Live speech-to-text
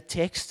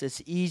text,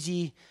 it's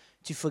easy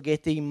to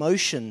forget the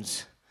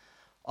emotions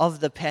of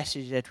the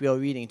passage that we are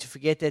reading, to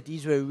forget that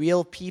these were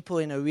real people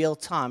in a real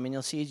time. And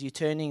you'll see as you're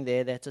turning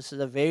there that this is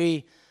a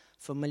very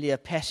familiar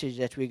passage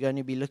that we're going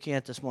to be looking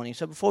at this morning.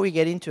 So before we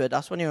get into it, I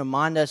just want to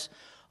remind us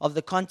of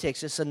the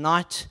context. It's the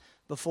night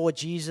before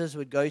Jesus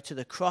would go to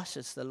the cross.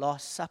 It's the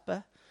Last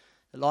Supper,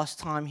 the last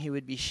time he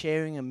would be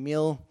sharing a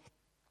meal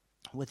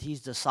with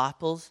his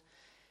disciples.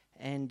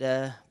 And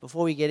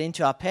before we get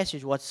into our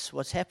passage,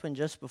 what's happened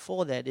just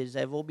before that is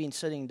they've all been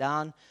sitting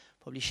down,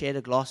 probably shared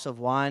a glass of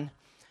wine,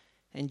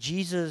 and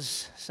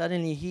Jesus,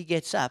 suddenly he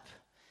gets up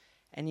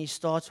and he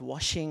starts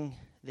washing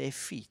their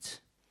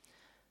feet.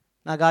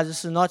 Now guys,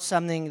 this is not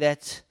something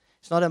that,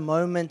 it's not a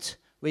moment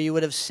where you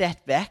would have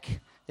sat back.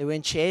 They were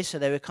in chairs, so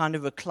they were kind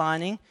of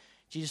reclining.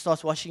 Jesus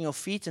starts washing your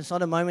feet, and it's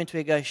not a moment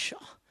where you go, sure,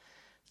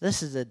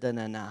 this is a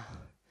dinner now.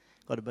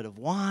 Got a bit of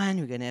wine,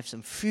 we're going to have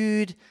some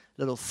food,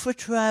 a little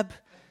foot rub.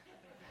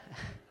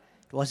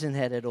 It wasn't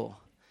that at all.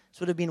 This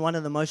would have been one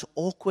of the most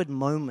awkward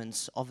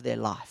moments of their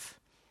life.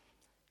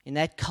 In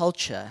that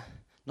culture,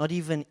 not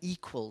even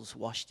equals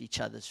washed each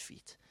other's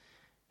feet.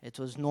 It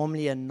was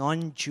normally a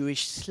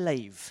non-Jewish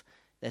slave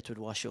that would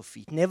wash your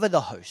feet. Never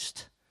the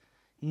host,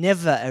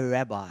 never a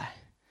rabbi,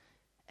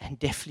 and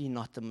definitely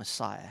not the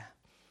Messiah.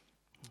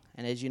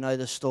 And as you know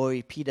the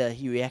story, Peter,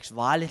 he reacts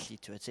violently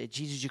to it. Said,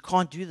 Jesus, you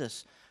can't do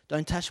this.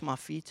 Don't touch my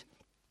feet.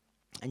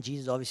 And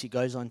Jesus obviously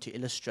goes on to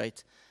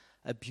illustrate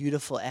a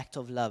beautiful act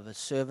of love, a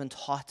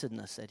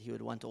servant-heartedness that he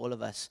would want all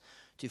of us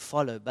to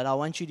follow. But I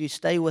want you to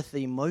stay with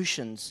the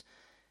emotions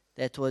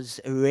that was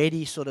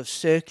already sort of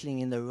circling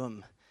in the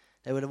room.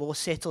 They would have all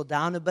settled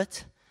down a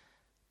bit,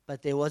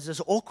 but there was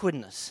this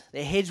awkwardness.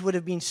 Their heads would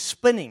have been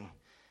spinning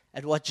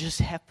at what just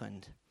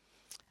happened.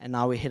 And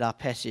now we hit our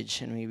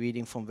passage, and we're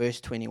reading from verse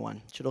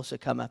 21. It should also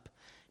come up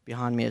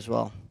behind me as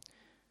well.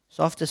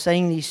 So after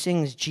saying these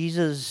things,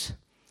 Jesus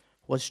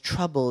was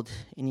troubled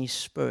in his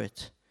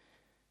spirit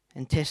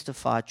and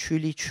testified,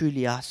 truly,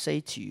 truly, I say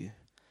to you,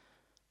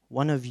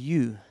 one of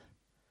you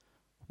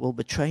will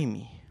betray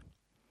me.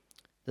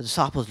 The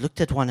disciples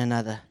looked at one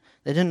another.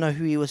 They didn't know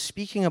who he was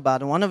speaking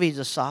about. And one of his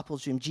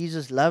disciples, whom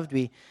Jesus loved,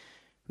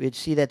 we'd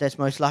see that that's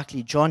most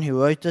likely John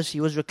who wrote this.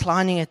 He was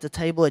reclining at the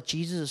table at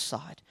Jesus'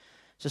 side.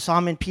 So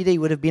Simon Peter, he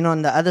would have been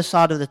on the other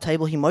side of the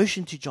table. He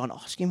motioned to John,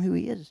 ask him who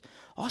he is.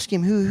 Ask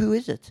him who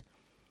is it?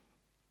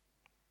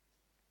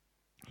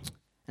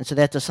 And so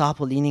that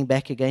disciple, leaning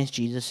back against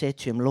Jesus, said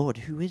to him, Lord,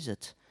 who is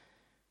it?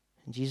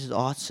 And Jesus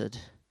answered,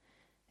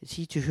 it's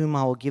he to whom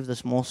I will give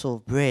this morsel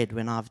of bread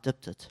when I've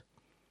dipped it.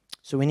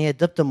 So when he had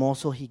dipped the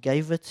morsel, he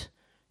gave it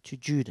to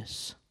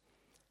Judas,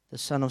 the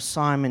son of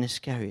Simon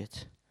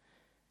Iscariot.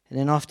 And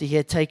then after he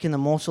had taken the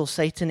morsel,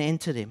 Satan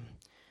entered him.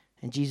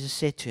 And Jesus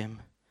said to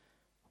him,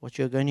 what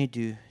you're going to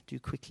do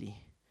quickly.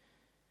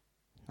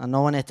 Now,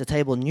 no one at the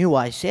table knew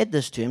why he said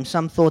this to him.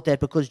 Some thought that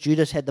because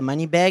Judas had the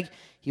money bag,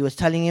 he was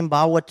telling him,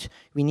 buy what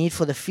we need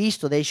for the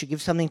feast, or they should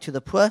give something to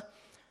the poor.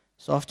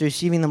 So after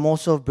receiving the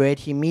morsel of bread,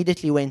 he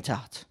immediately went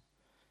out.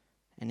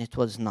 And it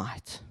was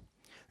night.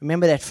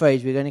 Remember that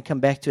phrase. We're going to come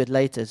back to it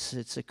later.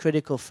 It's a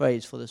critical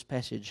phrase for this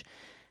passage.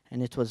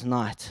 And it was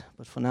night.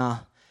 But for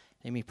now,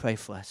 let me pray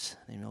for us.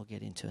 Then we'll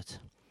get into it.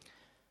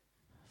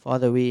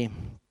 Father, we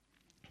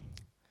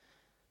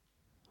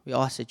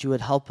ask that you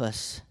would help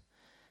us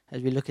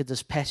as we look at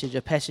this passage,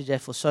 a passage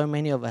that for so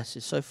many of us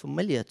is so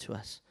familiar to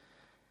us.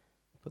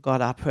 But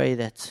God, I pray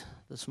that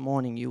this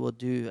morning you will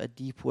do a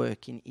deep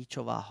work in each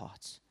of our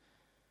hearts.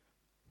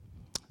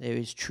 There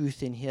is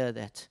truth in here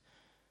that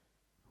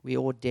we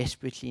all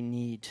desperately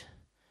need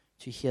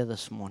to hear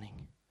this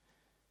morning.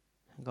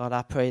 And God,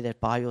 I pray that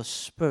by your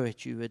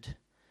Spirit you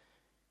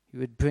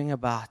would bring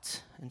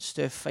about and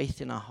stir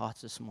faith in our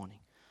hearts this morning.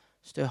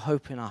 Stir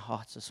hope in our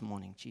hearts this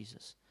morning,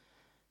 Jesus.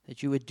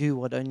 That you would do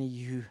what only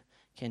you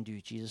can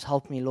do, Jesus.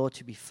 Help me, Lord,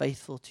 to be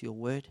faithful to your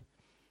word.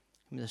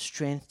 Give me the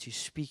strength to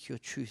speak your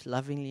truth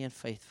lovingly and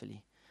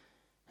faithfully.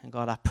 And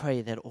God, I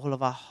pray that all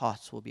of our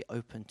hearts will be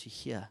open to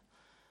hear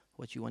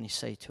what you want to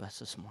say to us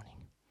this morning.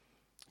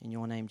 In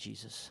your name,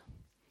 Jesus.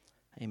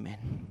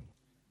 Amen.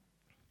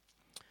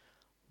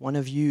 One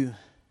of you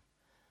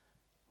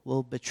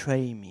will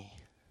betray me.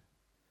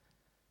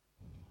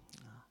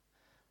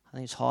 I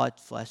think it's hard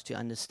for us to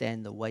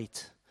understand the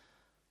weight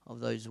of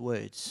those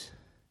words.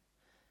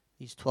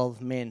 These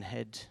 12 men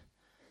had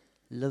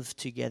lived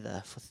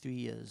together for 3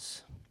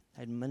 years,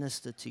 had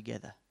ministered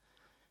together,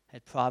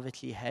 had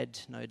privately had,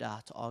 no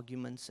doubt,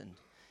 arguments and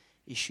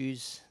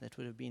issues that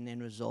would have been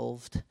then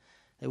resolved.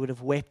 They would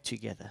have wept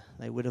together.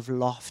 They would have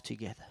laughed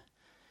together,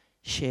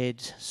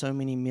 shared so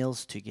many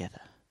meals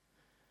together.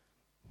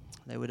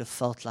 They would have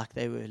felt like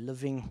they were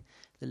living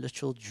the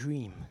literal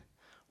dream,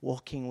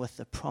 walking with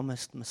the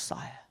promised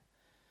Messiah.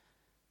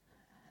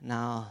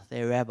 Now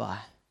their rabbi,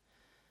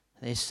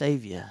 their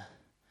Savior,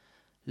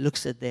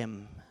 looks at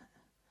them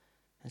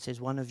and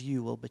says, one of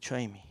you will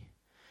betray me.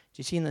 Do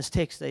you see in this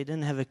text, they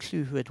didn't have a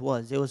clue who it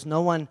was. There was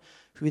no one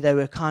who they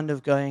were kind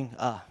of going,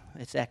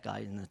 it's that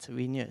guy, isn't it?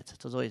 We knew it.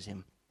 It was always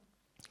him.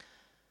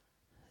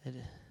 They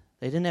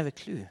didn't have a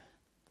clue.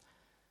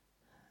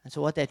 And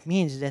so what that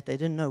means is that they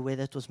didn't know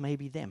whether it was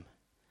maybe them.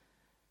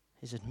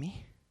 Is it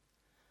me?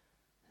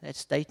 That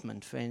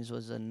statement, friends,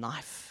 was a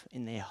knife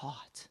in their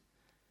heart.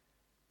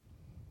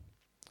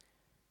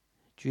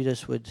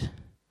 Judas would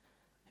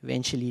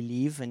eventually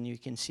leave, and you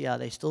can see how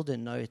they still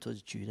didn't know it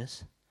was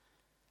Judas.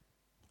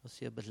 We'll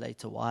see a bit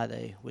later why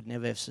they would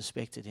never have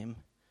suspected him.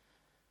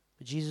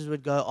 But Jesus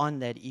would go on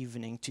that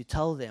evening to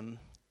tell them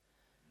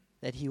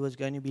that he was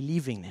going to be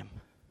leaving them,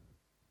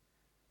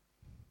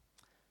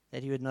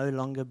 that he would no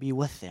longer be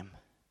with them,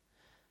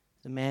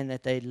 the man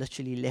that they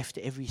literally left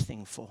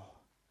everything for,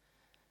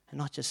 and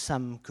not just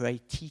some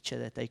great teacher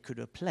that they could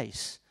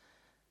replace,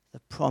 the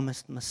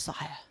promised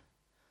Messiah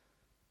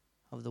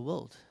of the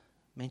world,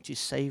 meant to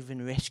save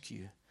and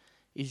rescue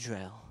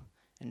Israel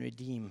and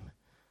redeem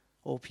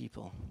all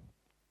people.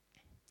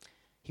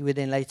 He would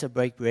then later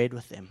break bread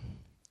with them.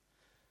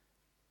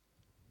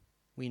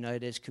 We know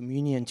there's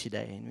communion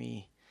today, and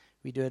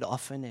we do it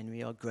often, and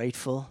we are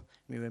grateful,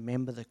 and we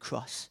remember the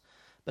cross.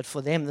 But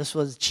for them, this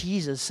was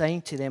Jesus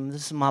saying to them,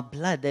 this is my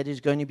blood that is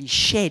going to be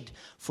shed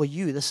for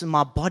you. This is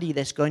my body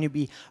that's going to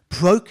be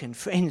broken.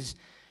 Friends,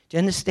 do you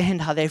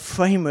understand how their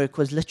framework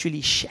was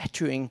literally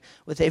shattering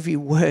with every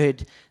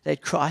word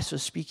that Christ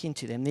was speaking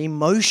to them? The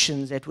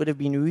emotions that would have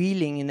been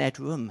reeling in that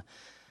room.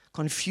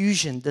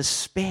 Confusion,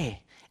 despair,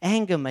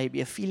 anger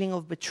maybe, a feeling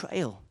of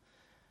betrayal.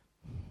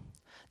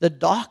 The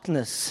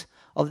darkness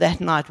of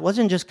that night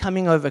wasn't just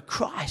coming over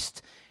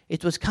Christ,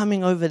 it was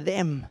coming over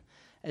them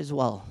as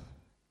well.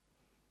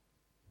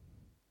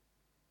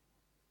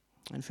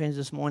 And friends,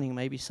 this morning,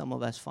 maybe some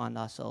of us find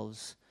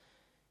ourselves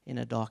in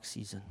a dark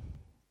season,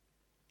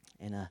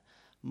 in a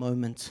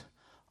moment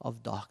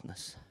of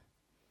darkness.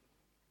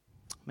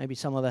 Maybe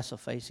some of us are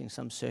facing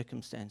some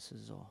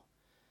circumstances or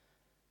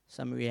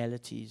some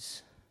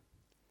realities,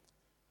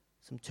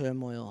 some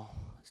turmoil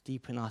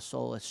deep in our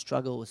soul, a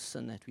struggle with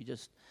sin that we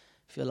just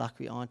feel like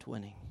we aren't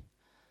winning.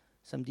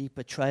 Some deep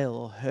betrayal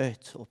or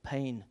hurt or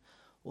pain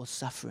or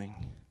suffering.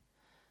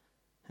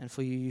 And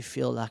for you, you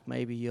feel like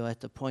maybe you're at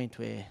the point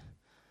where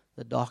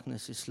the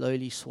darkness is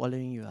slowly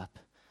swallowing you up,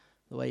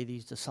 the way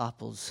these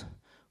disciples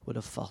would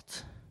have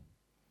felt.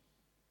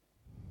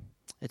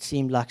 It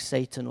seemed like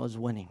Satan was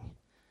winning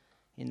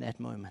in that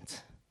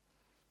moment.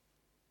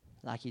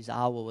 Like his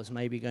hour was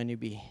maybe going to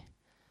be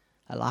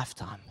a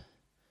lifetime.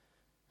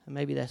 And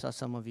maybe that's how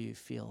some of you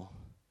feel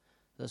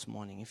this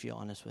morning, if you're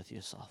honest with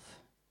yourself.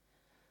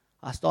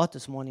 I start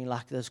this morning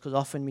like this because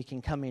often we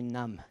can come in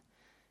numb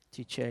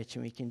to church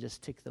and we can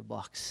just tick the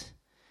box,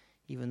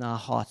 even though our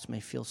hearts may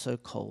feel so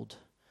cold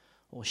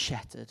or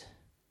shattered,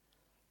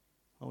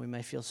 or we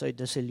may feel so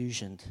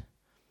disillusioned.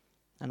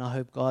 And I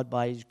hope God,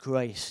 by His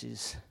grace,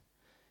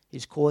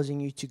 is causing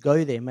you to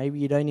go there. Maybe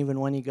you don't even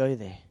want to go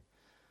there,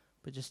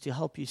 but just to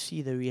help you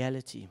see the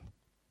reality.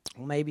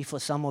 Or maybe for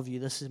some of you,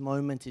 this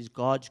moment is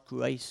God's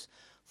grace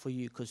for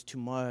you, because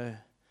tomorrow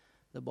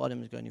the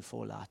bottom is going to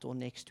fall out, or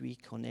next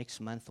week, or next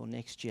month, or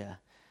next year.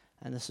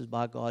 And this is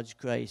by God's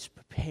grace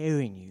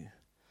preparing you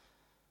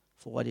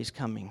for what is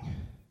coming.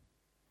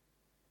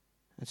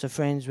 And so,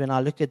 friends, when I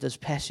look at this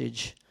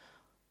passage,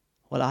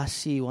 what I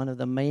see, one of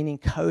the main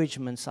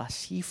encouragements I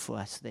see for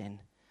us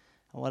then,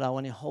 and what I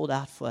want to hold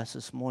out for us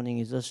this morning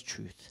is this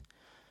truth.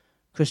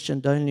 Christian,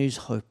 don't lose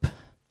hope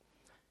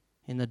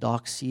in the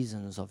dark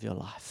seasons of your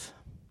life.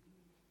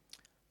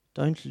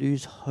 Don't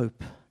lose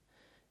hope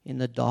in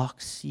the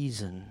dark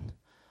season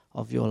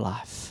of your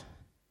life.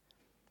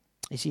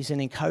 You see, it's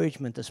an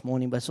encouragement this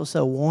morning, but it's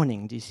also a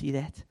warning. Do you see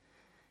that?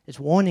 It's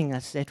warning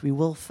us that we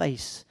will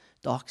face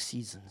dark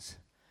seasons.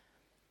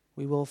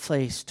 We will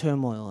face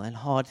turmoil and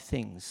hard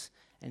things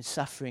and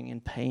suffering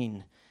and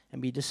pain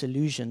and be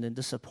disillusioned and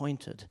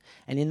disappointed.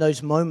 And in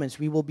those moments,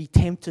 we will be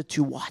tempted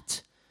to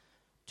what?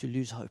 To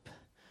lose hope.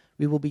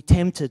 We will be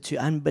tempted to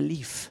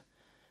unbelief.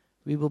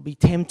 We will be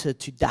tempted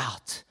to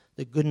doubt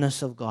the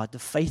goodness of God, the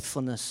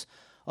faithfulness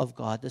of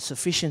God, the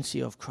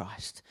sufficiency of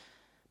Christ.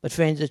 But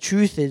friends, the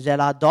truth is that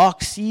our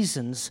dark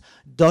seasons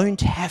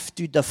don't have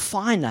to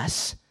define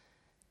us,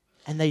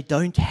 and they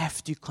don't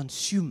have to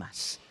consume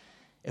us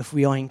if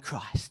we are in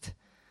Christ.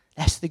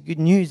 That's the good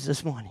news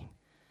this morning.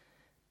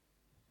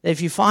 That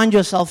if you find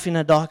yourself in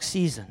a dark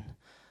season,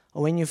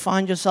 or when you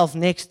find yourself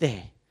next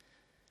there,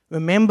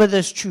 remember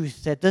this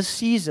truth, that this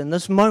season,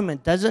 this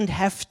moment doesn't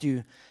have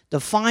to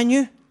define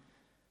you,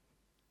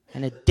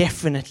 and it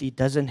definitely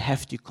doesn't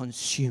have to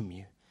consume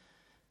you,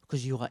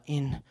 because you are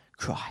in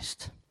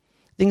Christ.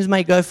 Things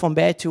may go from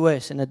bad to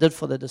worse, and it did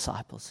for the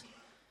disciples.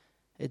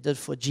 It did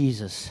for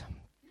Jesus.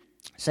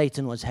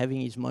 Satan was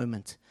having his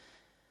moment.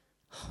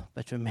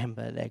 But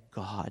remember that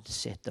God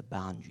set the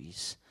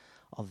boundaries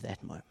of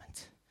that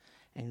moment.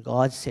 And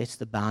God sets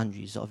the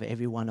boundaries of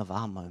every one of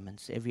our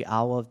moments, every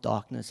hour of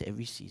darkness,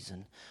 every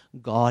season.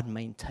 God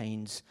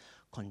maintains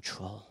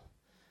control.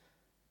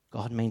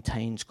 God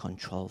maintains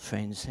control,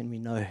 friends. And we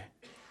know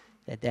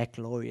that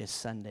glorious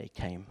Sunday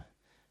came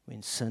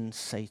when sin,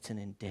 Satan,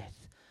 and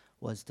death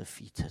was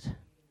defeated.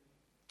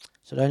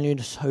 So don't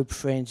lose hope,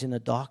 friends, in the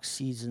dark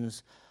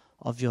seasons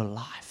of your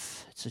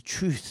life. It's a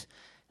truth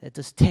that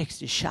this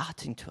text is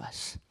shouting to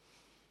us.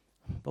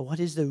 But what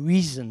is the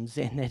reasons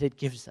then that it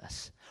gives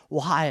us?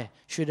 Why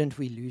shouldn't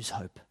we lose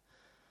hope?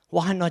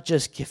 Why not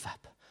just give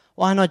up?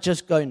 Why not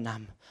just go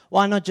numb?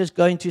 Why not just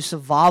go into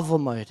survival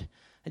mode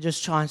and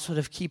just try and sort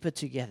of keep it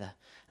together?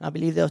 And I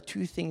believe there are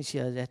two things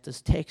here that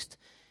this text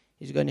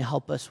is going to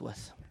help us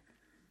with.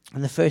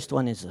 And the first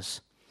one is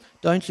this.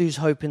 Don't lose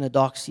hope in the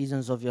dark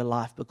seasons of your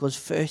life, because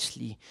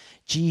firstly,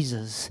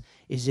 Jesus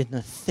is in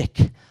the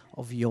thick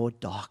of your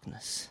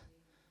darkness.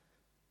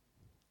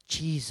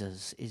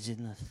 Jesus is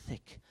in the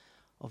thick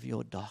of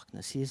your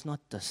darkness. He is not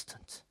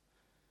distant.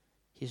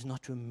 He is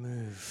not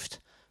removed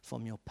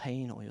from your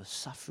pain or your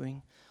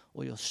suffering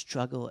or your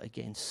struggle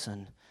against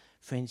sin.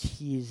 Friends,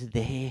 He is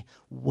there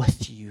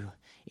with you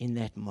in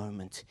that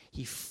moment.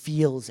 He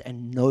feels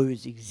and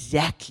knows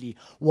exactly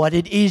what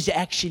it is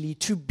actually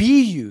to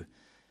be you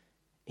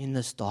in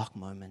this dark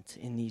moment,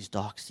 in these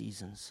dark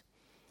seasons.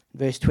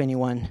 Verse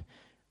 21,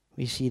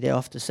 we see there,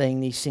 after saying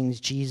these things,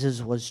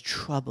 Jesus was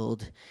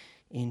troubled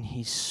in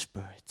His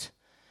spirit.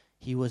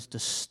 He was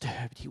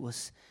disturbed. He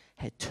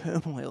had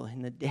turmoil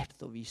in the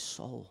depth of His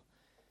soul.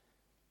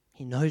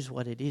 He knows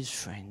what it is,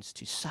 friends,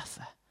 to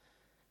suffer.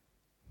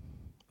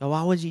 But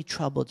why was He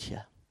troubled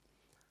here?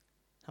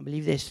 I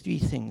believe there's three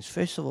things.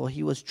 First of all,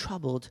 He was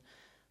troubled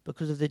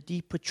because of the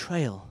deep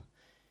betrayal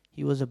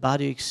He was about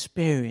to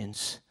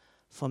experience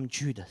from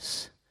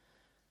Judas.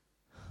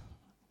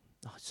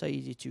 Oh, it's so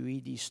easy to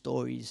read these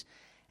stories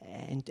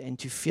and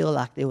to feel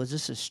like there was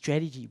just a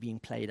strategy being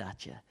played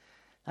out here.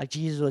 Like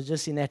Jesus was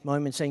just in that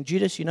moment saying,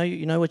 Judas, you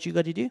know what you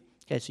got to do?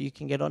 Okay, so you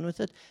can get on with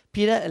it.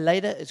 Peter,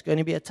 later, it's going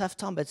to be a tough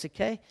time, but it's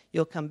okay.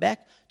 You'll come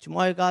back.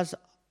 Tomorrow, guys,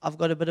 I've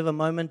got a bit of a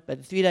moment, but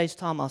in 3 days'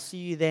 time, I'll see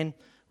you then.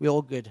 We're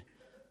all good.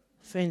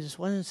 Friends, this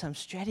wasn't some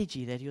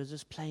strategy that He was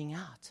just playing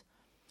out.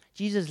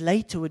 Jesus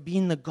later would be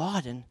in the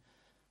garden,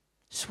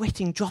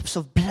 sweating drops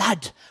of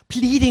blood,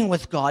 pleading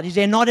with God. Is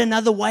there not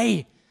another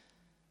way?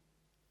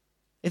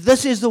 If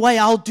this is the way,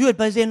 I'll do it,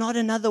 but is there not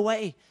another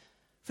way?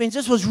 Friends,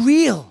 this was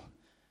real.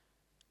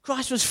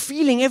 Christ was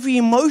feeling every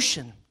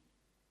emotion.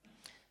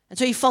 And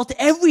so He felt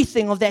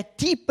everything of that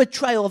deep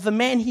betrayal of a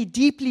man He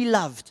deeply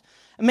loved,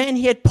 a man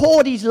He had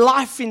poured His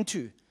life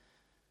into.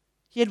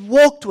 He had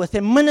walked with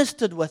and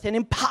ministered with and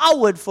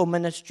empowered for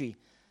ministry.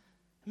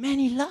 A man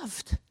He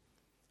loved.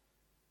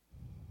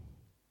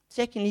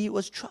 Secondly, He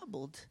was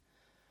troubled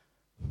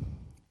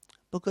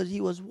because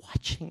He was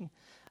watching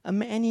a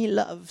man He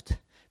loved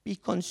be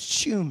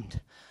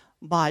consumed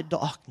by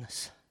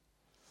darkness,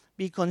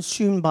 be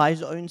consumed by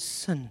his own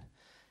sin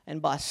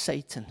and by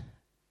Satan.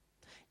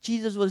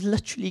 Jesus was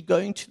literally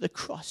going to the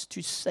cross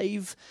to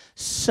save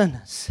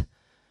sinners.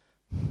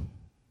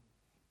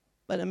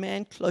 But a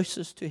man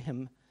closest to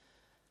Him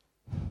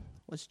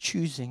was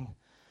choosing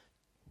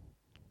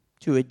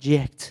to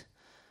reject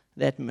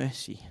that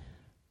mercy.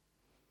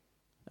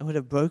 It would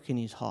have broken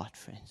His heart,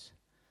 friends.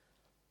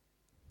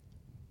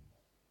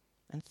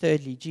 And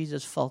thirdly,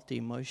 Jesus felt the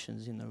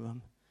emotions in the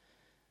room.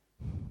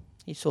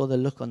 He saw the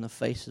look on the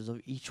faces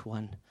of each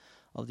one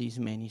of these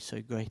men He so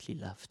greatly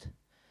loved.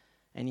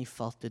 And He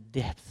felt the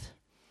depth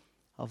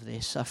of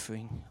their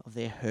suffering, of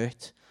their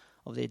hurt,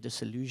 of their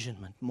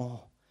disillusionment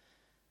more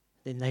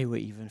than they were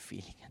even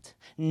feeling it.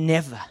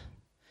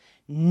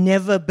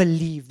 Never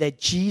believe that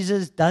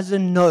Jesus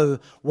doesn't know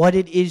what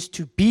it is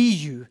to be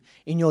you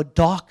in your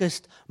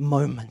darkest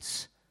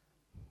moments.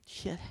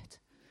 Hear that?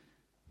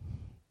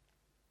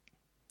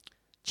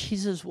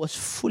 Jesus was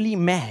fully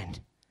man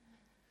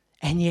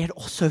and yet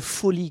also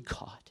fully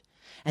God.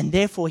 And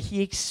therefore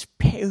He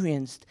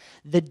experienced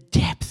the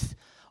depth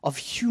of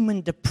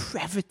human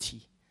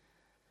depravity,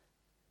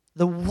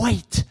 the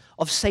weight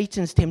of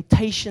Satan's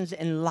temptations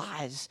and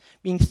lies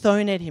being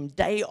thrown at Him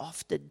day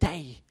after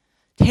day,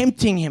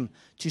 tempting Him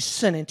to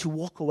sin and to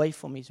walk away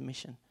from His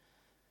mission.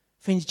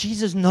 Friends,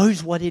 Jesus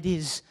knows what it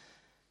is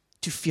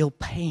to feel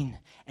pain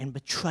and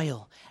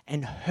betrayal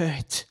and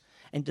hurt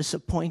and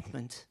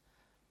disappointment.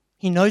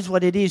 He knows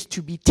what it is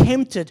to be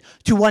tempted,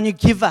 to want to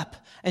give up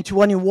and to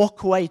want to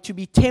walk away, to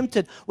be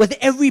tempted with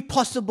every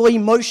possible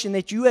emotion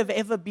that you have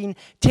ever been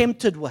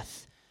tempted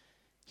with.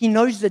 He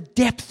knows the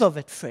depth of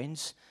it,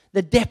 friends,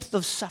 the depth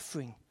of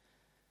suffering.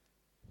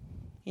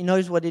 He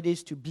knows what it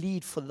is to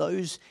bleed for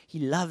those He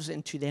loves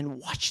and to then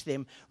watch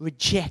them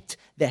reject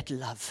that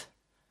love.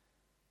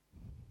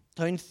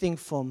 Don't think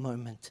for a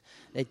moment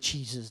that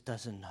Jesus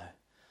doesn't know.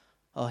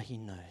 Oh, He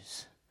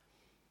knows.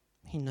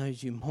 He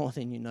knows you more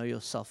than you know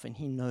yourself, and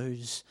He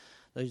knows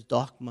those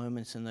dark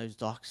moments and those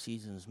dark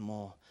seasons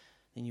more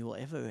than you will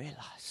ever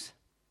realize.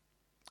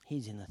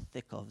 He's in the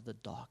thick of the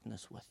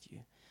darkness with you.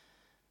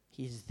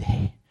 He's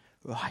there,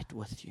 right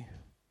with you.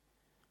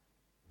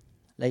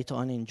 Later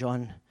on in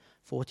John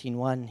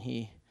 14:1,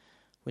 He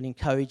would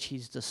encourage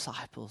His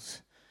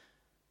disciples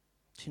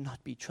to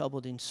not be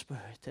troubled in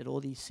spirit at all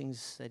these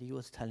things that He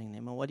was telling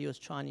them. And what He was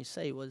trying to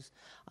say was,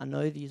 I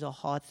know these are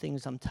hard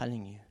things I'm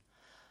telling you.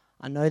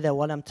 I know that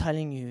what I'm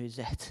telling you is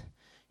that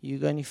you're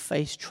going to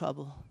face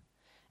trouble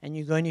and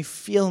you're going to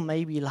feel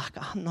maybe like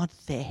I'm not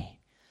there.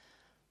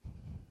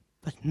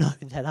 But know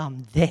that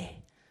I'm there.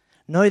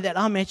 Know that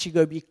I'm actually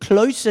going to be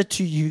closer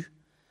to you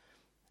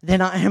than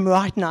I am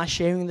right now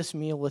sharing this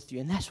meal with you.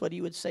 And that's what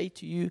he would say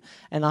to you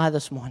and I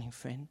this morning,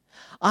 friend.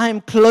 I am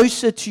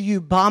closer to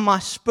you by my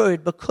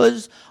Spirit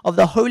because of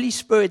the Holy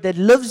Spirit that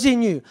lives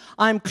in you.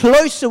 I am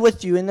closer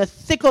with you in the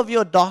thick of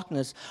your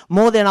darkness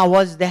more than I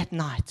was that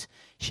night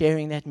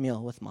sharing that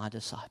meal with my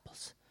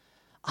disciples.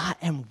 I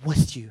am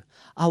with you.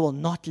 I will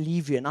not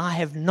leave you, and I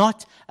have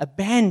not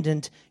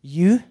abandoned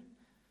you.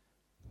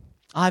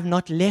 I have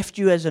not left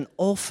you as an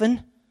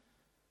orphan.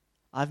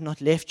 I have not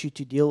left you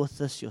to deal with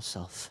this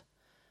yourself.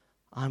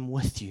 I'm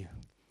with you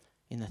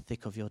in the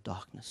thick of your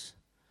darkness.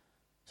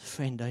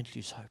 Friend, don't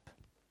lose hope.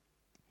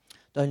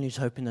 Don't lose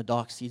hope in the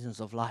dark seasons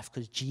of life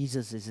because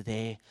Jesus is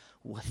there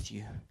with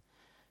you.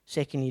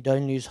 Secondly,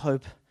 don't lose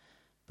hope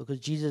because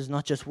Jesus is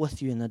not just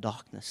with you in the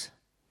darkness.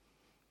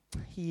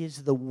 He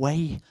is the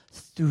way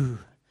through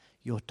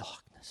your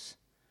darkness.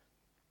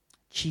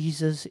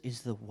 Jesus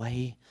is the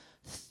way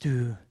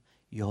through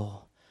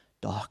your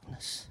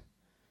darkness.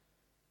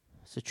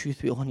 It's the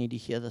truth we all need to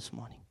hear this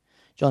morning.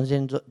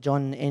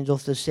 John ends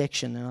off this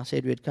section, and I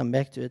said we'd come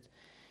back to it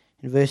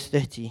in verse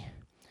 30.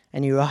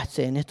 And he writes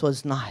there, and it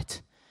was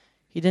night.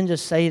 He didn't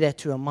just say that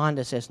to remind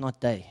us it's not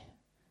day.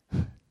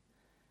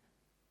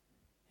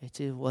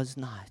 It was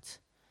night.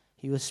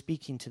 He was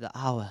speaking to the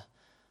hour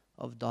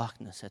of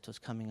darkness that was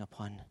coming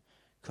upon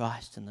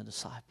Christ and the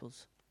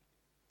disciples.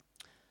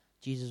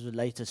 Jesus would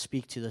later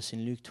speak to this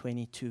in Luke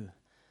 22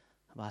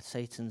 about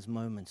Satan's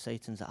moment,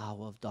 Satan's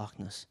hour of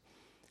darkness.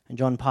 And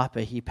John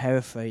Piper, he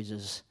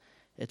paraphrases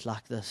it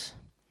like this,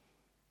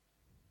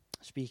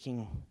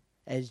 speaking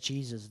as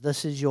Jesus: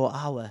 this is your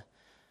hour,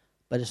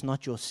 but it's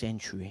not your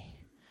century.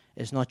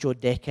 It's not your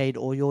decade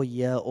or your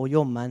year or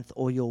your month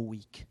or your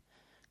week.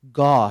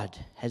 God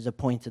has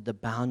appointed the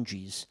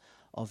boundaries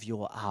of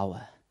your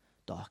hour,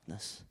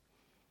 darkness,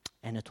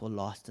 and it will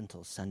last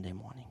until Sunday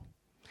morning.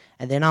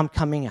 And then I'm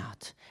coming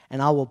out,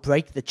 and I will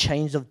break the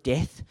chains of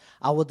death.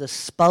 I will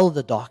dispel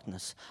the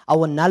darkness. I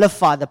will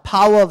nullify the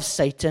power of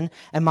Satan,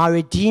 and my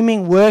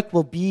redeeming work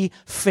will be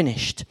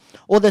finished.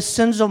 All the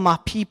sins of my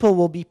people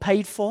will be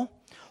paid for.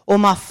 All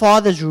my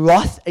Father's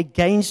wrath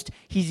against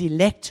his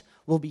elect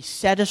will be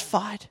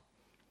satisfied.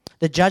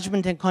 The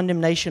judgment and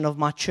condemnation of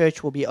my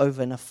church will be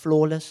over, and a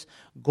flawless,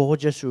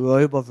 gorgeous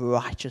robe of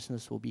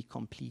righteousness will be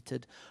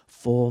completed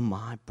for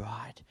my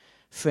bride.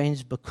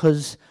 Friends,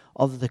 because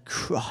of the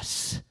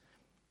cross,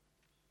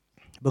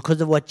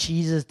 because of what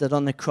Jesus did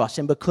on the cross,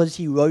 and because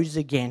he rose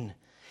again,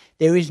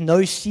 there is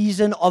no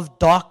season of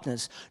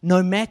darkness,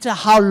 no matter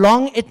how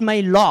long it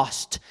may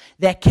last,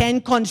 that can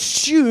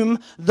consume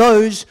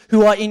those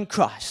who are in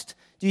Christ.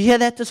 Do you hear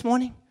that this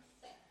morning?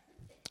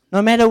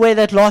 No matter whether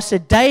that lasts a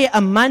day,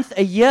 a month,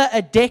 a year,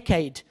 a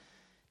decade,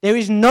 there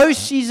is no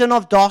season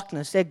of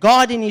darkness that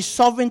God in his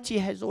sovereignty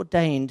has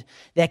ordained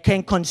that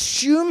can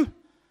consume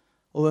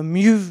or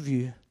remove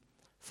you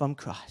from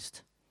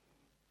Christ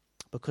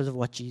because of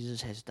what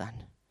Jesus has done.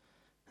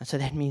 And so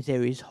that means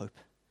there is hope.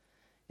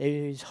 There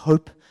is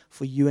hope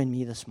for you and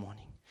me this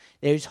morning.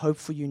 There is hope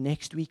for you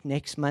next week,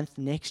 next month,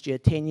 next year,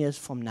 10 years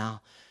from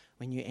now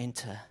when you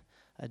enter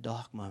a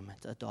dark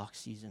moment, a dark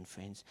season,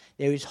 friends.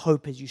 There is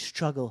hope as you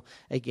struggle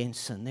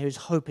against sin. There is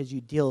hope as you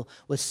deal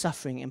with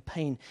suffering and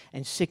pain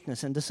and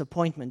sickness and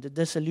disappointment and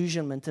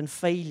disillusionment and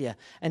failure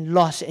and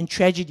loss and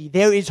tragedy.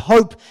 There is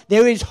hope.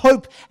 There is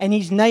hope, and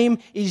his name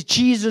is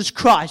Jesus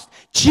Christ.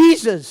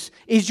 Jesus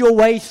is your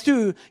way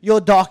through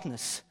your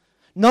darkness.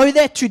 Know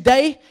that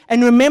today,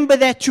 and remember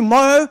that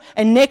tomorrow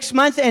and next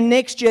month and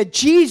next year.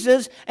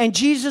 Jesus and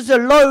Jesus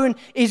alone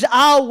is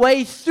our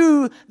way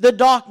through the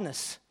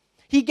darkness.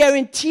 He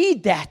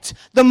guaranteed that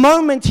the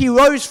moment he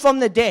rose from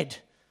the dead,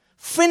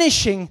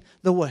 finishing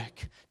the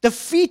work,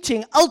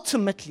 defeating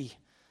ultimately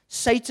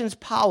Satan's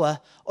power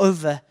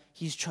over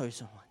his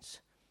chosen ones.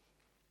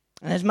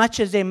 And as much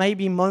as there may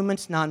be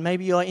moments now, and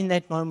maybe you're in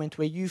that moment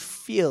where you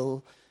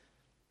feel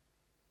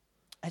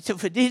as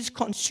if it is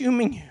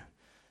consuming you,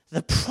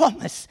 the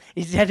promise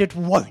is that it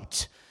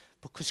won't,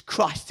 because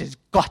Christ has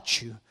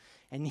got you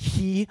and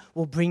he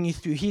will bring you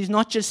through. He's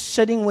not just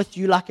sitting with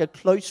you like a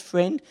close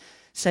friend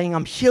saying,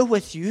 I'm here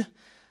with you,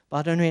 but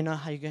I don't really know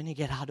how you're going to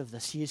get out of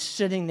this. He is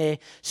sitting there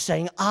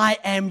saying, I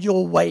am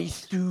your way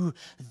through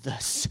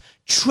this.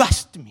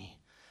 Trust me.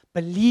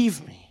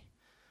 Believe me.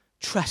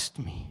 Trust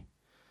me.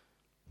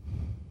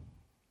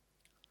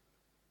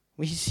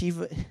 We see,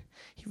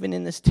 even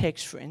in this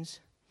text, friends,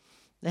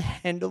 the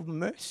hand of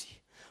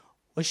mercy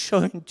was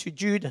shown to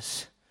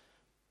Judas,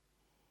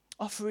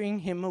 offering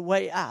him a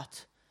way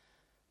out.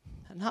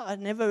 And I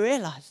never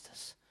realized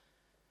this.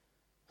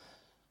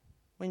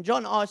 When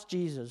John asked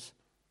Jesus,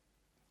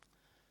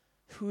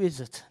 who is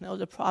it? And that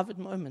was a private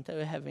moment they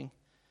were having.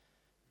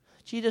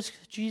 Jesus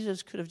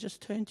could have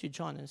just turned to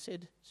John and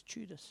said, it's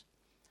Judas.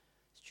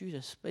 It's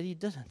Judas. But he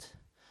didn't.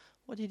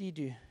 What did he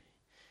do?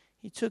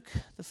 He took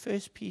the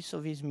first piece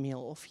of his meal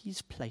off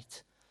his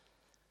plate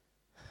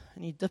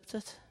and he dipped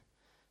it.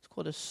 It's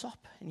called a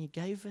sop, and he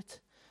gave it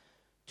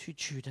to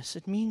Judas.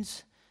 It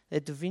means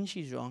that Da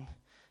Vinci's wrong,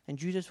 and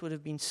Judas would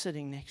have been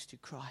sitting next to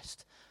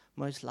Christ,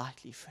 most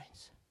likely,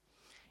 friends,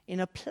 in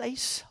a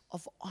place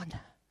of honor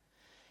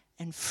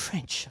and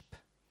friendship.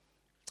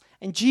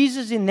 And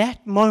Jesus in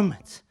that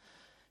moment,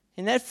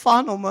 in that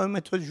final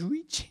moment, was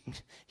reaching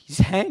his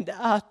hand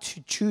out to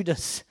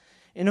Judas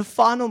in a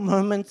final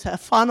moment, a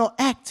final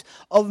act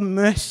of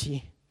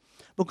mercy.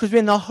 Because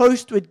when the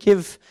host would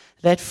give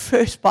that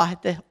first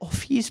bite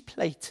off his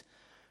plate,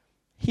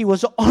 he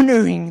was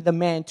honoring the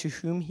man to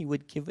whom he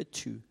would give it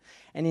to.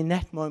 And in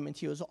that moment,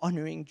 he was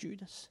honoring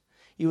Judas.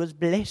 He was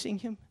blessing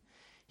him.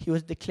 He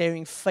was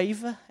declaring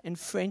favor and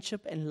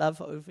friendship and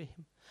love over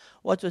him.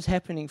 What was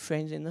happening,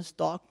 friends, in this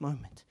dark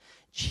moment?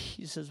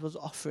 Jesus was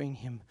offering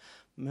him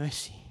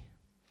mercy.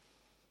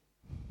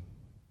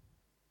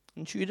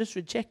 And Judas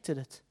rejected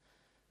it.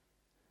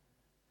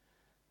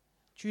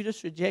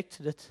 Judas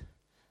rejected it.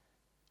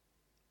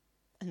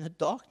 And the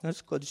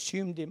darkness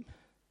consumed him.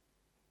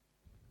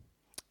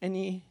 And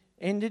he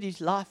ended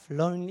his life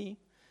lonely,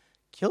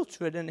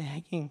 guilt-ridden,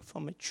 hanging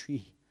from a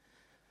tree.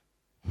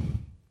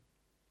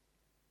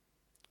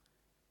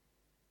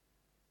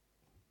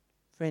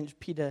 Friends,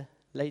 Peter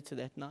later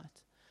that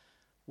night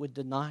would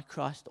deny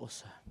Christ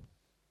also.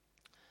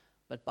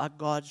 But by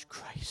God's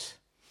grace,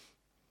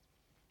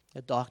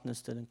 the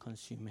darkness didn't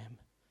consume him.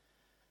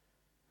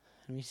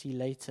 And we see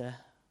later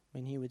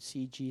when he would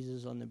see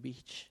Jesus on the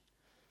beach,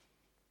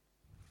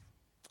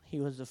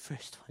 he was the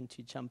first one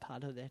to jump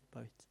out of that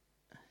boat.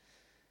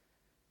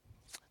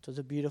 It was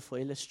a beautiful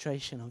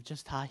illustration of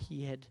just how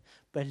he had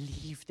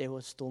believed there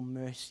was still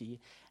mercy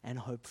and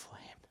hope for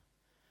him.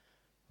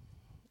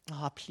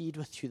 I plead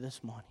with you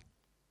this morning.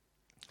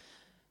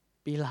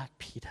 Be like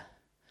Peter,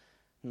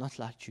 not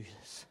like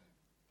Judas.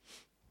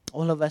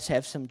 All of us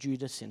have some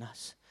Judas in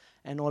us,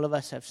 and all of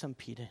us have some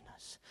Peter in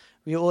us.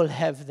 We all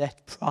have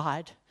that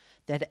pride,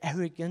 that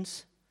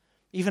arrogance.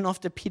 Even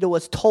after Peter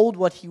was told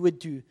what he would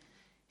do,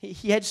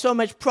 he had so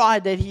much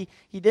pride that he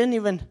didn't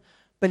even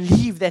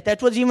believe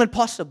that was even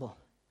possible.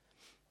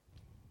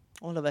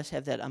 All of us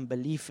have that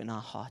unbelief in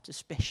our heart,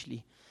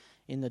 especially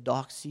in the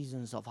dark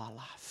seasons of our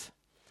life,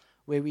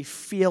 where we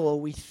feel or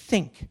we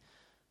think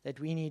that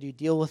we need to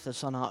deal with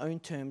this on our own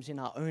terms, in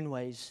our own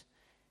ways,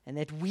 and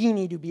that we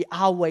need to be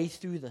our way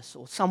through this,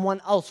 or someone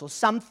else or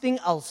something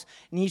else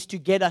needs to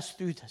get us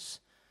through this.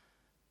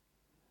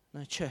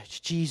 No,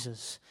 church,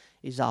 Jesus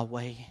is our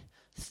way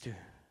through.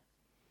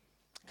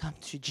 Come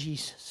to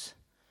Jesus.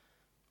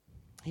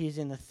 He is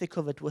in the thick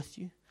of it with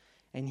you,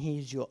 and He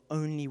is your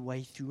only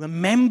way through.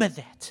 Remember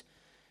that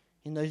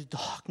in those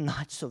dark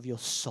nights of your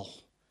soul,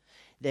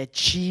 that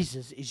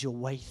Jesus is your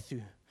way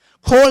through.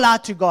 Call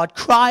out to God,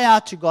 cry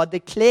out to God,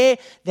 declare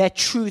that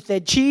truth,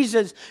 that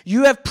Jesus,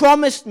 you have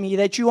promised me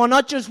that you are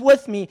not just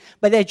with me,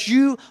 but that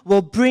you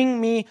will bring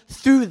me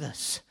through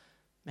this.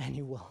 And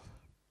He will.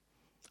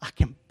 I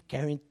can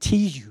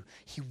guarantee you,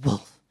 He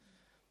will.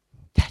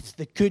 That's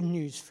the good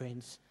news,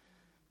 friends.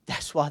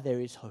 That's why there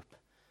is hope.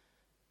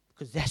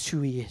 Because that's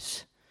who He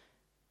is.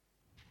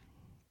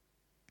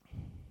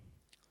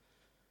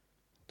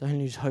 Don't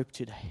lose hope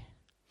today.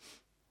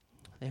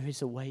 There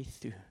is a way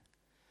through.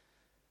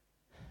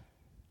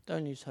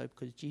 Don't lose hope,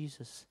 because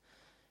Jesus,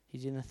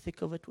 He's in the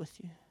thick of it with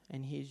you,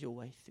 and He is your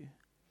way through.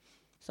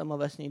 Some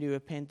of us need to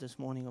repent this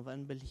morning of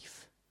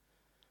unbelief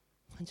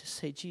and just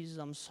say, Jesus,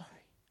 I'm sorry.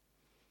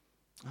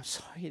 I'm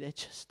sorry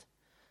that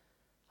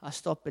I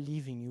stopped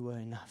believing you were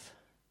enough.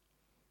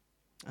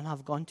 And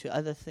I've gone to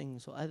other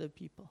things or other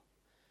people.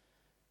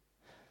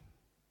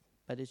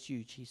 But it's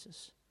you,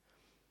 Jesus.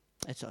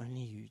 It's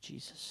only you,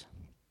 Jesus.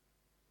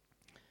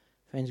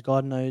 Friends,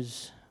 God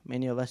knows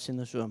many of us in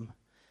this room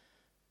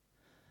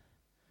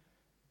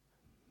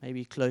may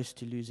be close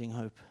to losing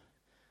hope.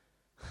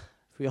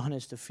 If we're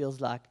honest, it feels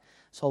like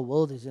this whole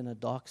world is in a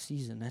dark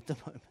season at the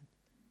moment.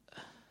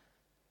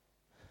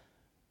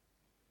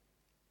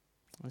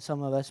 And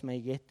some of us may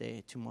get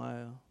there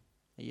tomorrow,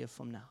 a year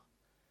from now,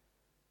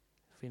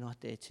 if we're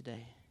not there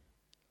today.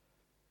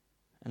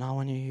 And I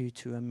want you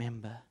to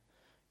remember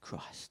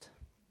Christ.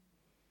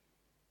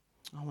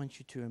 I want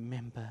you to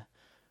remember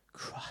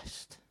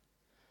Christ.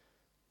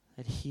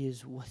 That He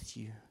is with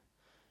you,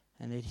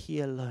 and that He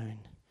alone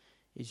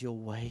is your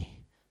way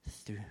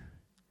through.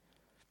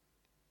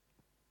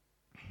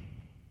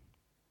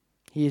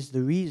 He is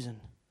the reason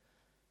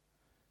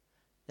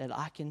that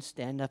I can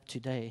stand up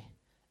today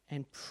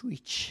and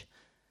preach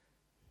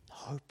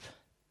hope.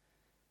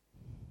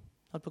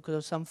 Not because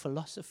of some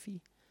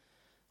philosophy,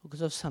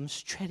 because of some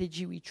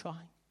strategy we're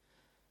trying,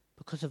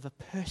 because of a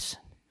person,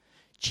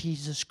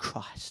 Jesus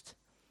Christ.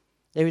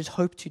 There is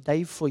hope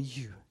today for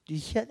you. Do you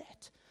hear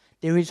that?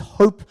 There is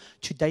hope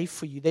today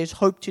for you. There's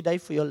hope today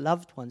for your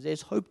loved ones.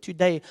 There's hope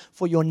today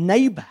for your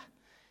neighbor.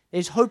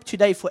 There's hope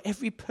today for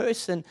every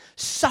person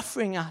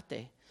suffering out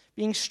there,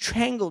 being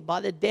strangled by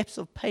the depths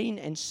of pain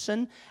and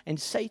sin and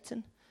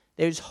Satan.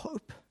 There's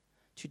hope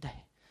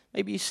today.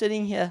 Maybe you're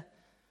sitting here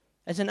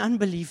as an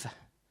unbeliever,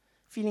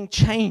 feeling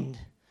chained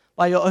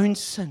by your own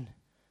sin,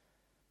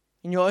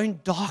 in your own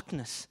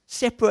darkness,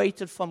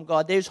 separated from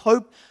God. There's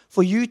hope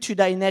for you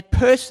today, and that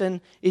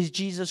person is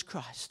Jesus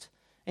Christ.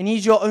 And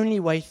He's your only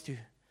way through.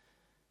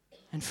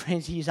 And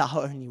friends, He's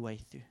our only way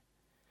through.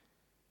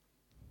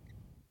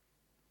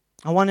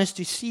 I want us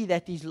to see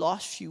that these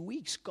last few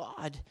weeks,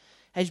 God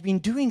has been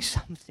doing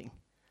something.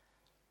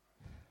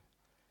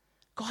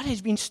 God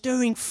has been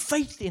stirring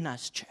faith in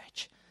us,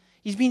 church.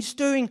 He's been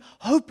stirring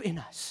hope in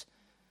us.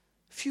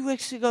 A few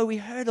weeks ago, we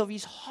heard of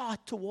His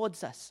heart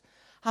towards us,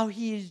 how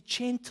He is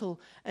gentle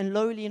and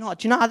lowly in heart.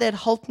 Do you know how that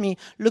helped me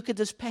look at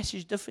this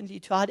passage differently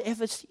to how I'd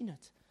ever seen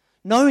it?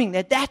 Knowing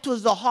that that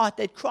was the heart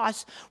that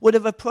Christ would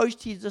have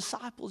approached His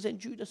disciples and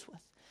Judas with.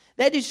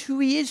 That is who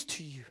He is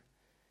to you.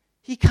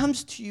 He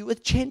comes to you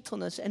with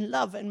gentleness and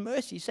love and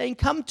mercy, saying,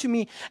 come to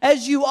me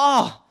as you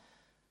are.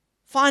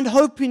 Find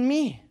hope in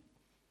me.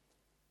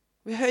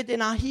 We heard that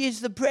now He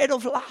is the bread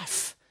of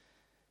life.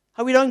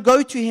 How we don't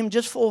go to Him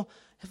just for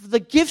the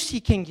gifts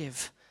He can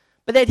give,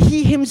 but that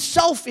He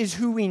Himself is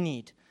who we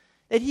need.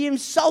 That He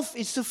Himself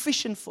is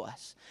sufficient for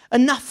us,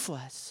 enough for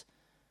us.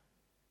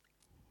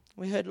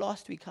 We heard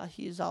last week how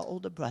He is our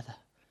older brother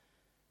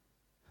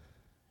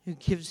who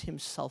gives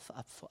Himself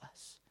up for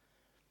us,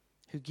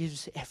 who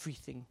gives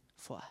everything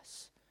for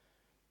us.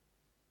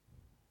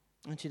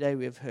 And today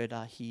we have heard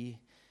how He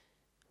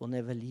will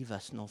never leave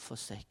us nor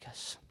forsake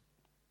us,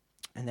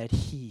 and that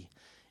He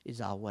is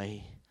our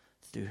way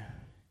through.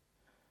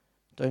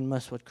 Don't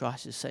miss what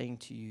Christ is saying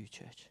to you,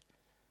 church.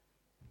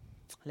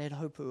 Let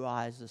hope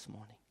arise this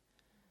morning.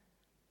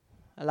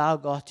 Allow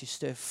God to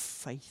stir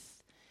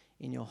faith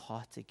in your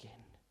heart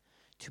again,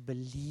 to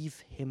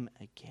believe Him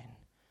again.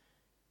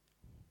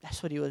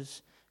 That's what He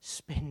was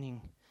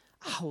spending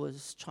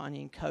hours trying to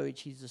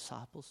encourage His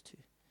disciples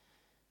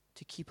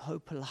to keep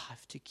hope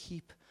alive, to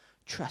keep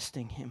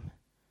trusting Him.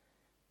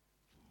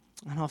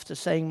 And after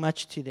saying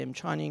much to them,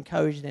 trying to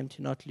encourage them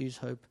to not lose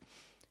hope,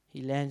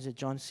 He lands at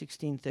John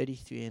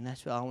 16:33, and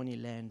that's where I want to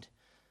land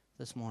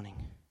this morning.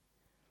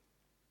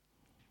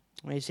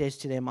 Where He says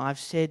to them, I've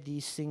said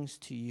these things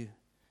to you,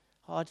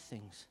 hard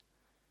things,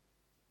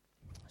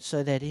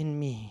 so that in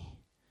me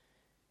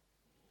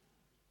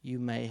you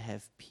may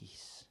have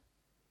peace.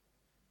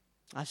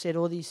 I've said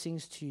all these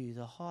things to you,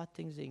 the hard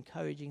things, the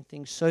encouraging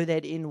things, so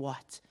that in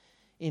what?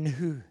 In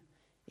who?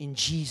 In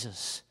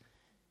Jesus,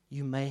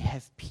 you may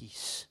have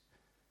peace.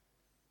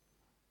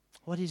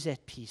 What is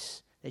that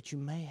peace? That you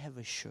may have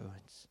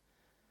assurance.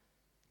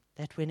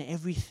 That when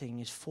everything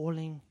is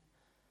falling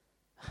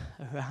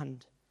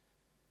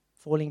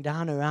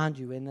down around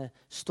you, when the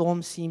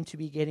storms seem to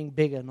be getting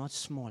bigger, not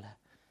smaller.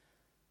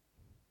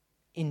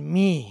 In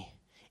me,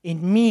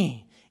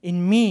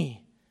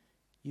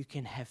 you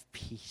can have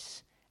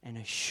peace and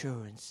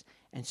assurance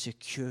and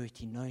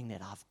security, knowing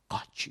that I've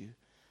got you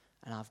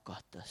and I've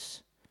got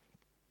this.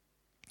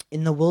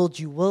 In the world,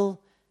 you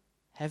will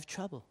have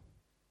trouble.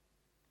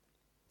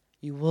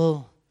 You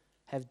will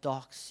have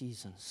dark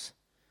seasons.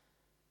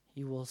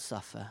 You will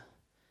suffer.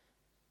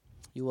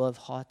 You will have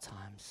hard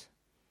times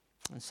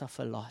and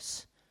suffer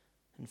loss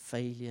and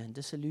failure and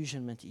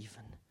disillusionment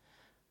even.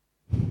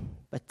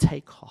 But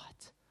take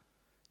heart.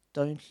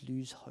 Don't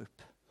lose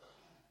hope.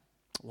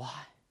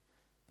 Why?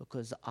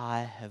 Because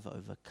I have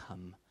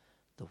overcome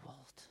the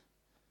world.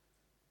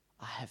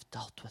 I have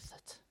dealt with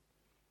it.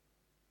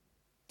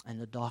 And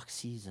the dark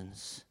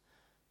seasons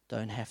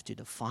don't have to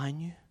define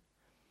you,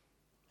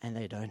 and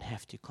they don't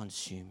have to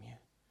consume you.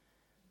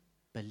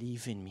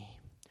 Believe in me.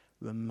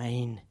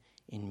 Remain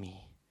in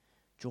me.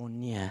 Draw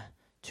near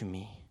to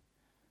me.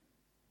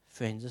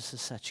 Friends, this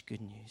is such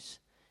good news.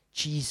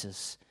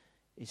 Jesus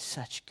is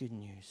such good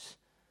news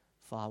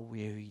for our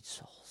wearied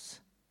souls.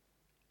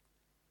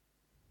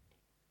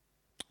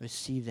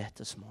 Receive that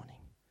this morning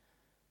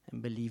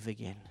and believe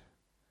again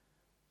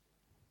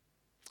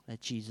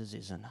that Jesus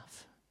is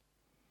enough.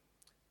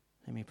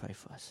 Let me pray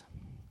for us.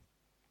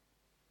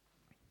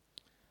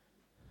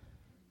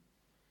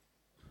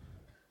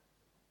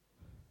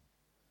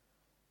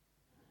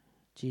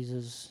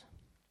 Jesus,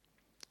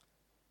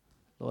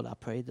 Lord, I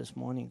pray this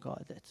morning,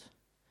 God, that,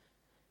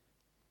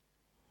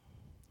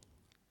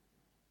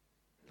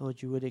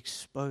 Lord, you would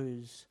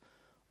expose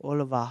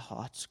all of our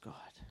hearts, God.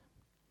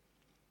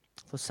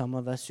 For some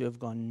of us who have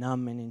gone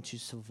numb and into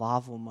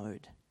survival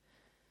mode,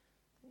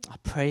 I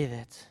pray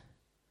that,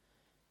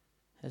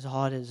 as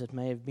hard as it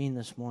may have been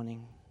this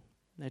morning,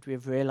 that we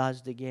have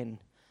realized again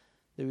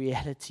the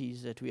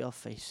realities that we are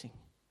facing.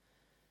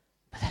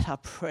 But that I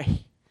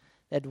pray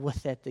that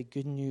with that, the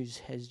good news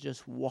has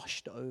just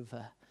washed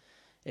over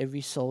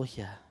every soul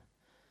here.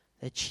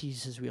 That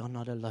Jesus, we are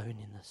not alone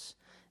in this.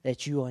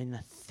 That you are in the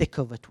thick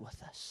of it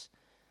with us.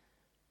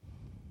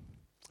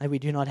 That we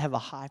do not have a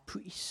high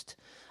priest,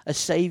 a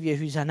Savior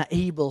who's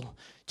unable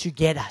to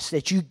get us.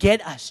 That you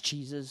get us,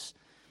 Jesus.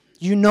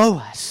 You know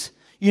us.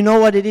 You know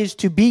what it is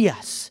to be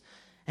us.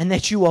 And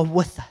that you are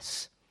with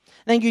us.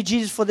 Thank you,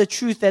 Jesus, for the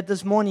truth that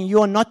this morning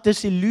you are not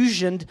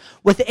disillusioned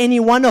with any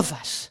one of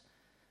us.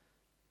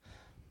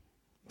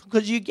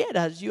 Because you get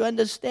us. You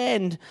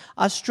understand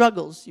our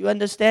struggles. You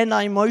understand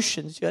our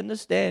emotions. You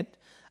understand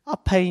our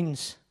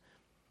pains.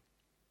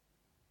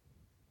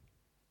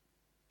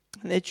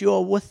 And that you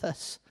are with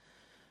us.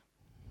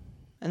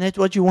 And that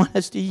what you want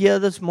us to hear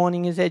this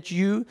morning is that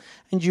you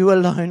and you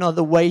alone are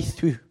the way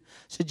through.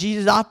 So,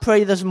 Jesus, I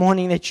pray this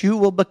morning that you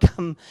will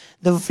become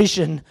the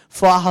vision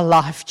for our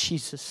life,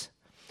 Jesus.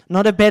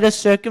 Not a better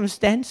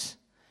circumstance,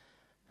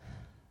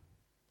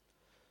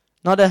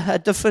 not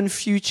a different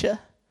future,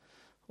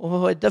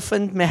 or a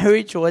different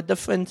marriage, or a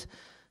different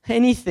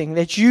anything.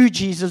 That you,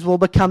 Jesus, will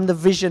become the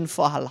vision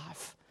for our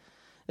life.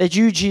 That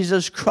you,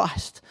 Jesus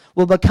Christ,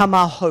 will become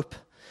our hope,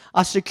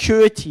 our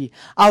security,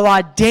 our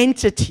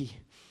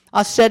identity,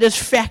 our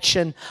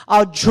satisfaction,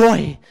 our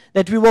joy,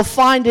 that we will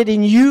find it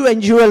in you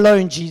and you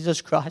alone,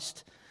 Jesus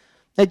Christ.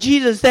 That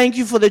Jesus, thank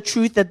you for the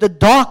truth that the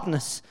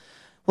darkness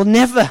will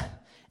never,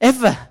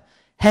 ever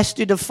has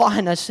to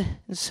define us.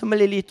 And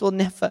similarly, it will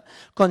never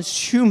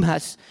consume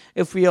us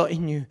if we are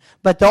in you.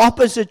 But the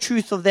opposite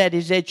truth of that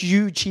is that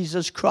you,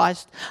 Jesus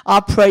Christ, I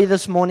pray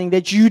this morning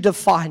that you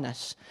define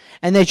us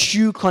and that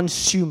you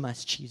consume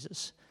us,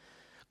 Jesus.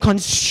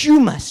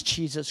 Consume us,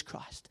 Jesus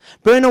Christ.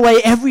 Burn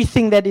away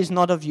everything that is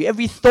not of you,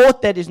 every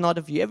thought that is not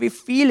of you, every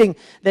feeling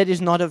that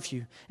is not of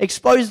you.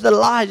 Expose the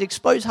lies,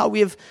 expose how we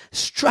have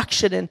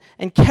structured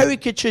and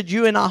caricatured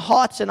you in our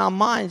hearts and our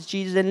minds,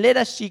 Jesus. And let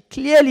us see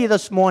clearly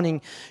this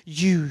morning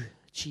you,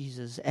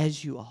 Jesus,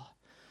 as you are,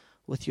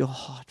 with your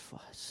heart for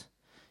us,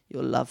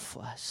 your love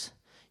for us,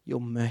 your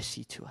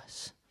mercy to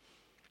us,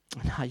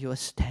 and how you are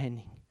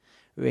standing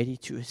ready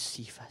to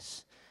receive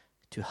us,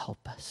 to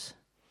help us.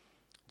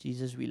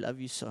 Jesus, we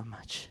love you so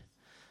much.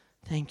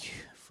 Thank you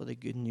for the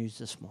good news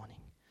this morning.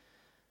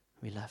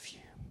 We love you.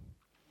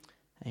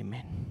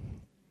 Amen.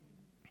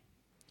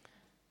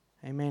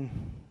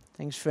 Amen.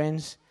 Thanks,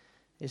 friends.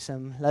 There's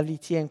some lovely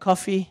tea and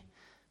coffee.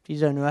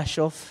 Please don't rush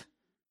off.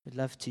 We'd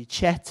love to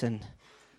chat and